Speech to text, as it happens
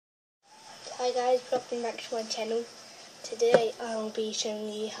Hi guys, welcome back to my channel. Today I will be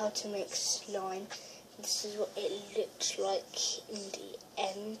showing you how to make slime. This is what it looks like in the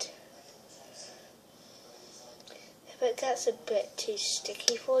end. If it gets a bit too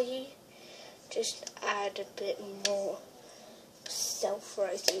sticky for you, just add a bit more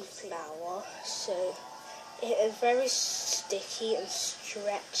self-rising flour. So it is very sticky and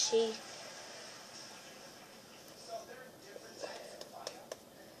stretchy.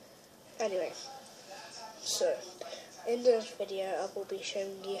 Anyway, so in this video I will be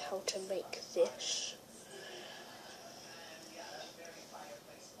showing you how to make this.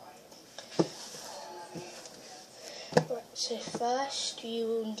 Right, so first you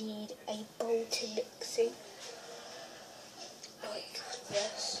will need a bowl to mix in, like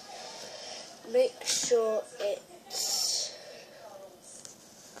this. Make sure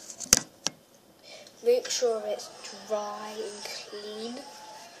it's dry and clean.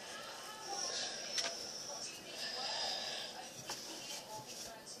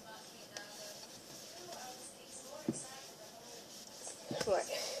 Right,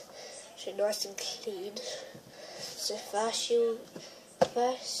 so nice and clean. So first you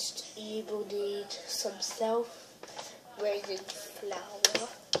will need some self-raising flour.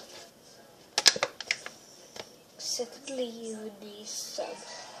 Secondly, you will need some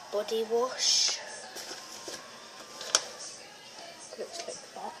body wash. Looks like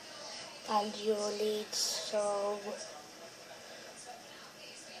that. And you will need some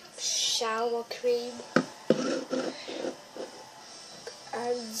shower cream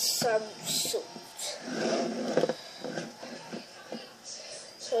and some salt.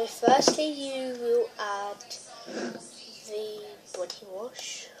 So firstly you will add the body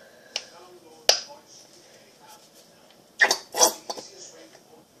wash.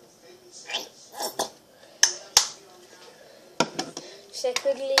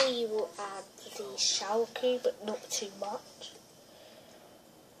 Secondly you will add the shower cream, but not too much.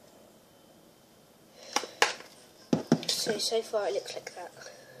 So far it looks like that.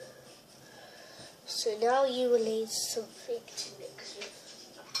 So now you will need something to mix with.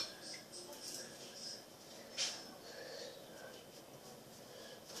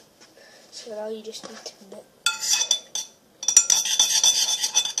 So now you just need to mix.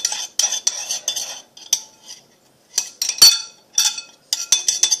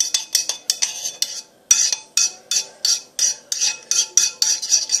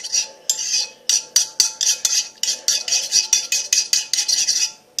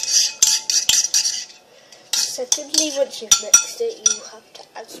 Secondly, once you've mixed it, you have to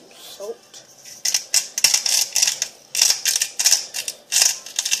add some salt.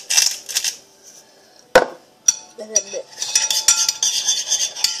 And then mix.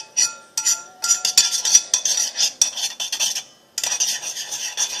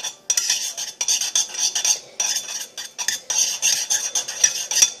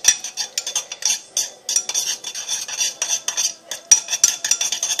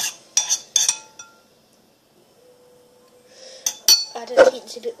 Add a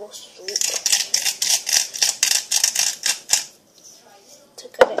teensy bit more salt to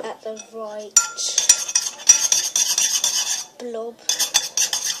get it at the right blob.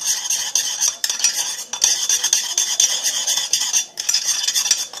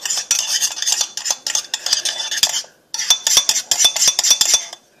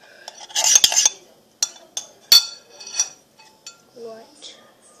 Right.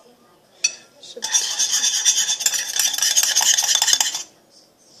 So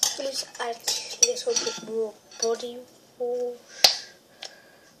please add a little bit more body wash.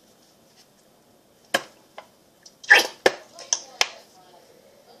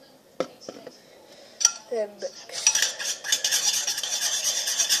 Then mix.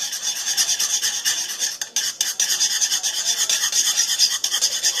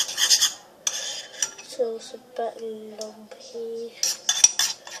 So it's a bit lumpy.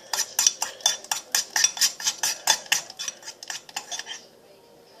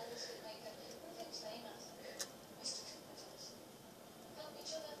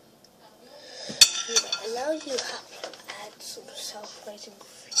 And now you have to add some self-raising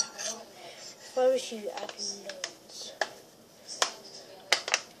flour. If I was you, add loads.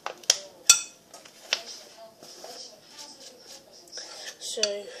 So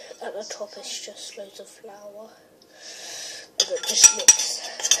at the top it's just loads of flour, and then just mix.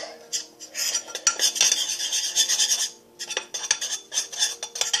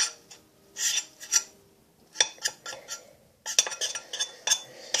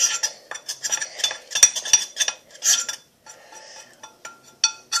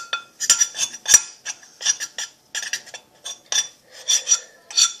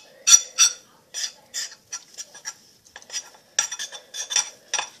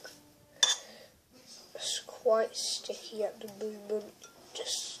 quite sticky at the moment.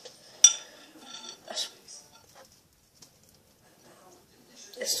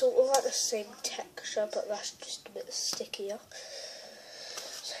 It's sort of like the same texture, but that's just a bit stickier.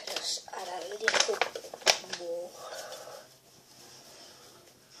 So just add a little bit more.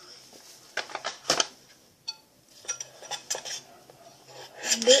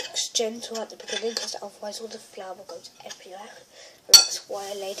 Mix gentle at the beginning, because otherwise all the flour goes everywhere. And that's why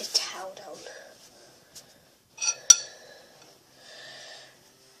I laid a towel down.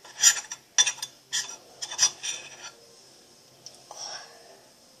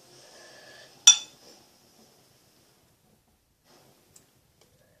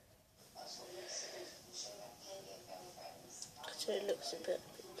 So it looks a bit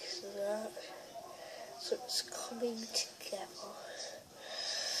like that. So it's coming together.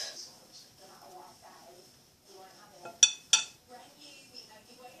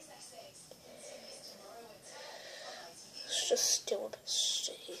 It's just still a bit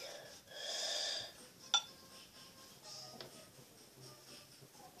sticky.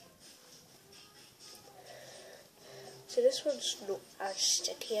 So this one's not as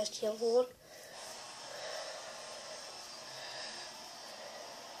sticky as the other one.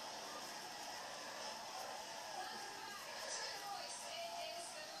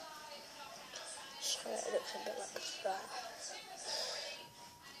 So it looks a bit like that.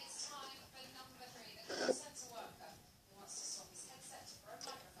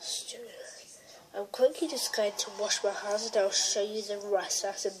 So I'm quickly just going to wash my hands and I'll show you the rest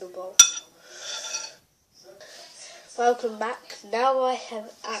that's in the bowl. Welcome back. Now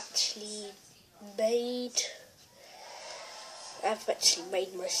I've actually made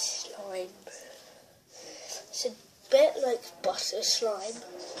my slime. It's a bit like butter slime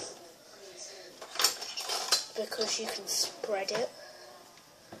because you can spread it.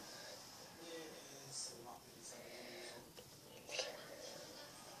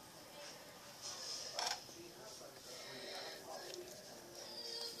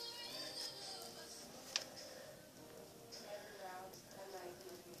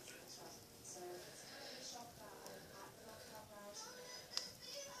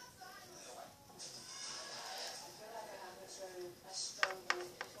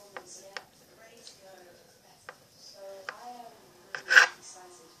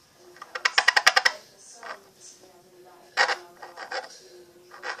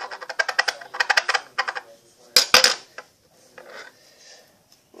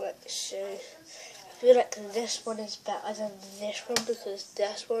 So I feel like this one is better than this one because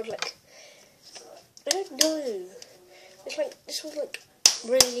this one, like, I don't know. It's like this one's like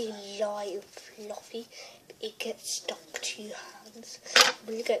really light and fluffy, but it gets stuck to your hands.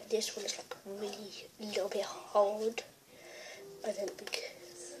 When you get this one, it's like really a little bit hard. I don't think.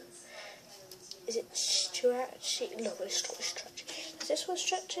 Is it stretchy? No, it's not stretchy. Is this one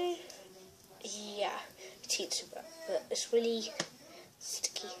stretchy? Yeah, it's eats about, but it's really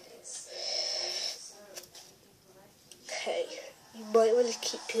sticky. Okay, you might want to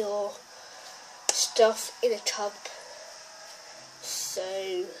keep your stuff in a tub so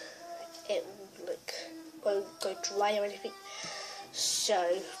it won't go dry or anything.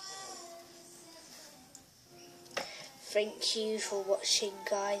 So thank you for watching,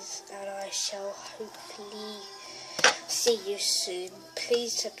 guys, and I shall hopefully see you soon.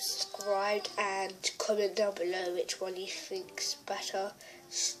 Please subscribe and comment down below which one you think's better.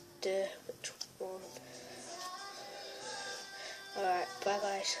 Which one? Alright, bye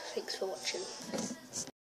guys, thanks for watching.